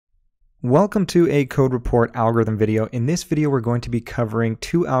Welcome to a code report algorithm video. In this video, we're going to be covering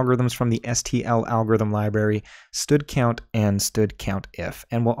two algorithms from the STL algorithm library, stdcount and stdcountIf.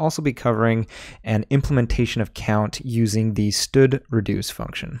 And we'll also be covering an implementation of count using the stdreduce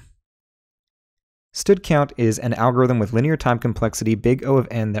function. stdcount is an algorithm with linear time complexity big O of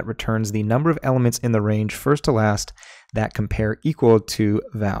n that returns the number of elements in the range first to last that compare equal to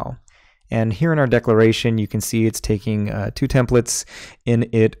val. And here in our declaration, you can see it's taking two templates in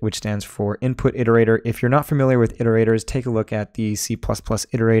it, which stands for input iterator. If you're not familiar with iterators, take a look at the C++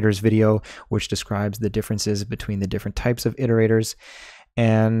 iterators video, which describes the differences between the different types of iterators,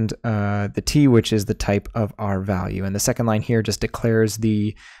 and the T, which is the type of our value. And the second line here just declares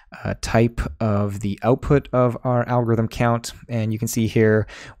the type of the output of our algorithm count. And you can see here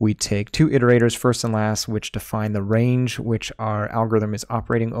we take two iterators, first and last, which define the range which our algorithm is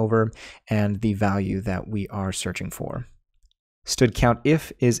operating over and the value that we are searching for.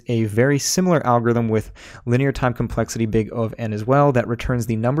 stdcountIf is a very similar algorithm with linear time complexity big O of n as well that returns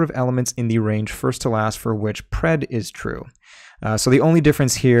the number of elements in the range first to last for which pred is true. So the only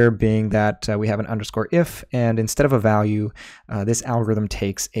difference here being that we have an underscore if, and instead of a value, this algorithm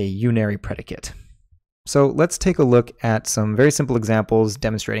takes a unary predicate. So let's take a look at some very simple examples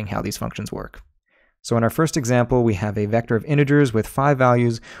demonstrating how these functions work. So in our first example, we have a vector of integers with 5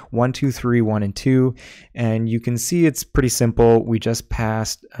 values, 1, 2, 3, 1, and 2. And you can see it's pretty simple. We just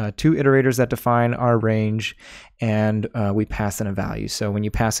passed two iterators that define our range, and we pass in a value. So when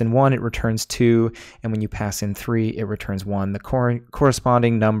you pass in 1, it returns 2, and when you pass in 3, it returns 1, the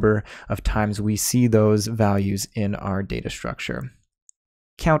corresponding number of times we see those values in our data structure.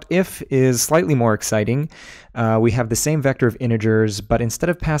 CountIf is slightly more exciting. We have the same vector of integers, but instead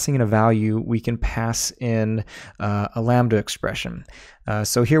of passing in a value, we can pass in a lambda expression.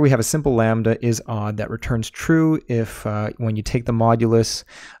 So here we have a simple lambda is odd that returns true if when you take the modulus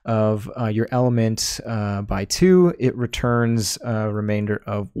of your element by 2, it returns a remainder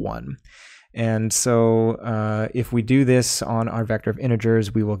of 1. And so if we do this on our vector of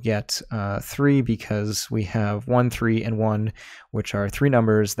integers, we will get 3 because we have 1, 3, and 1, which are three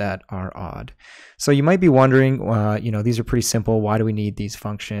numbers that are odd. So you might be wondering, these are pretty simple. Why do we need these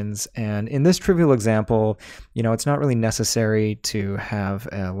functions? And in this trivial example, it's not really necessary to have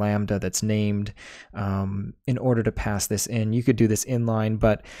a lambda that's named in order to pass this in. You could do this inline,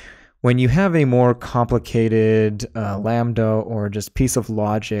 but when you have a more complicated lambda or just piece of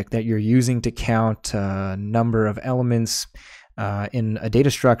logic that you're using to count a number of elements in a data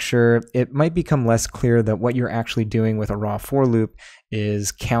structure, it might become less clear that what you're actually doing with a raw for loop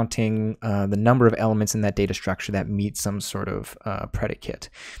is counting the number of elements in that data structure that meet some sort of predicate.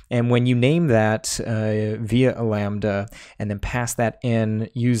 And when you name that via a lambda and then pass that in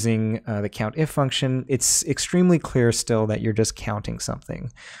using the CountIf function, it's extremely clear still that you're just counting something.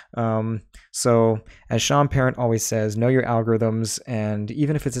 So as Sean Parent always says, know your algorithms, and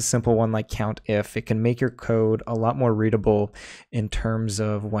even if it's a simple one like CountIf, it can make your code a lot more readable in terms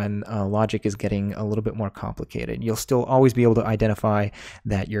of when logic is getting a little bit more complicated. You'll still always be able to identify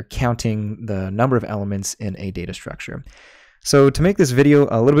that you're counting the number of elements in a data structure. So to make this video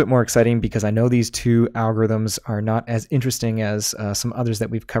a little bit more exciting, because I know these two algorithms are not as interesting as some others that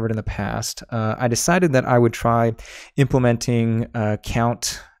we've covered in the past, I decided that I would try implementing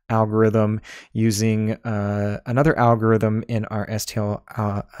count algorithm using another algorithm in our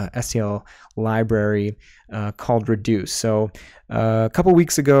STL library called reduce. So a couple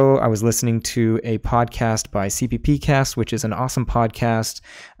weeks ago, I was listening to a podcast by CPPcast, which is an awesome podcast.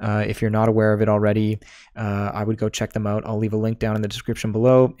 If you're not aware of it already, I would go check them out. I'll leave a link down in the description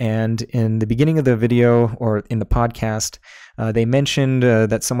below. And in the beginning of the video, or in the podcast, they mentioned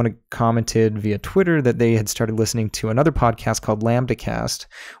that someone had commented via Twitter that they had started listening to another podcast called LambdaCast,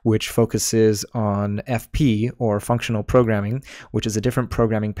 which focuses on FP, or functional programming, which is a different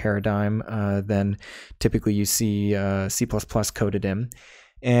programming paradigm than typically you see C++ coded in.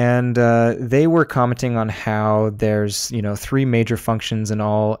 And they were commenting on how there's three major functions in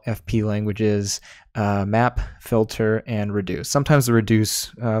all FP languages: map, filter, and reduce. Sometimes the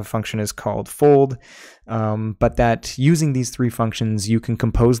reduce function is called fold, but that using these three functions, you can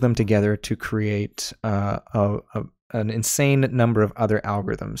compose them together to create an insane number of other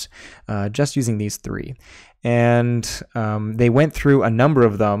algorithms just using these three. And they went through a number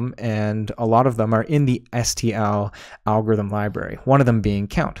of them, and a lot of them are in the STL algorithm library, one of them being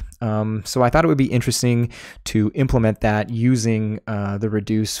count. So I thought it would be interesting to implement that using the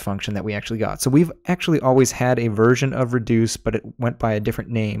reduce function that we actually got. So we've actually always had a version of reduce, but it went by a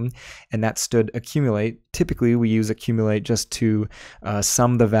different name, and that stood accumulate. Typically, we use accumulate just to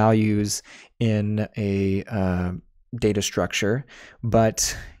sum the values in a data structure.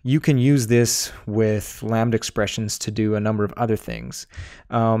 But you can use this with lambda expressions to do a number of other things.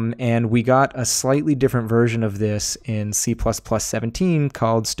 And we got a slightly different version of this in C++ 17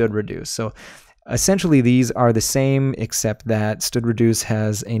 called std_reduce. So essentially, these are the same, except that std_reduce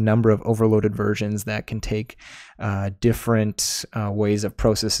has a number of overloaded versions that can take different ways of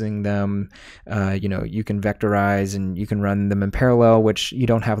processing them. You can vectorize and you can run them in parallel, which you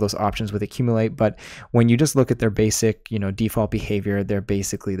don't have those options with accumulate. But when you just look at their basic, default behavior, they're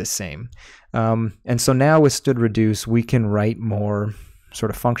basically the same. And so now with std_reduce, we can write more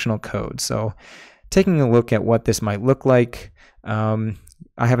sort of functional code. So taking a look at what this might look like.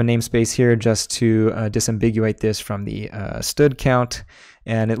 I have a namespace here just to disambiguate this from the stud count,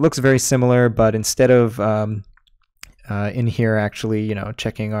 and it looks very similar, but instead of in here actually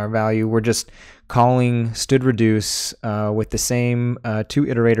checking our value, we're just calling std_reduce with the same two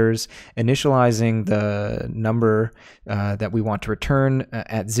iterators, initializing the number that we want to return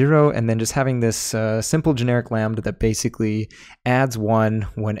at 0, and then just having this simple generic lambda that basically adds 1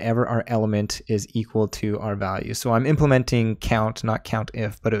 whenever our element is equal to our value. So I'm implementing count, not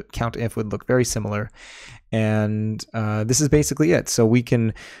countIf, but a countIf would look very similar. And this is basically it. So we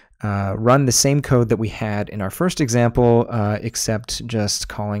can run the same code that we had in our first example, except just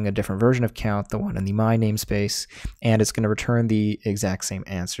calling a different version of count, the one in the my namespace, and it's going to return the exact same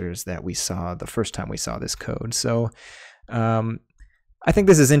answers that we saw the first time we saw this code. So I think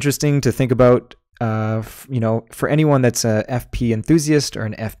this is interesting to think about. For anyone that's a FP enthusiast or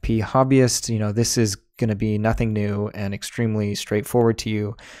an FP hobbyist, this is going to be nothing new and extremely straightforward to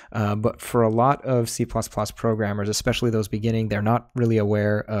you. But for a lot of C++ programmers, especially those beginning, they're not really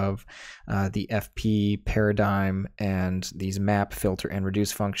aware of the FP paradigm and these map, filter, and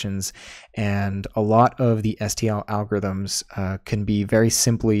reduce functions. And a lot of the STL algorithms can be very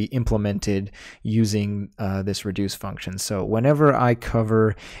simply implemented using this reduce function. So whenever I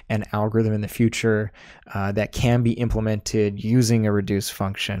cover an algorithm in the future that can be implemented using a reduce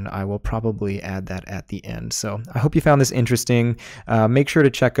function, I will probably add that at the end. So I hope you found this interesting. Make sure to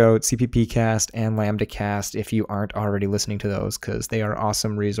check out CPPcast and LambdaCast if you aren't already listening to those, because they are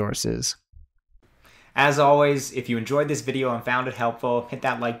awesome resources. As always, if you enjoyed this video and found it helpful, hit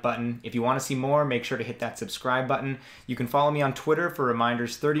that like button. If you want to see more, make sure to hit that subscribe button. You can follow me on Twitter for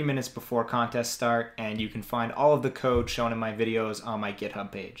reminders 30 minutes before contests start, and you can find all of the code shown in my videos on my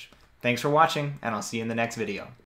GitHub page. Thanks for watching, and I'll see you in the next video.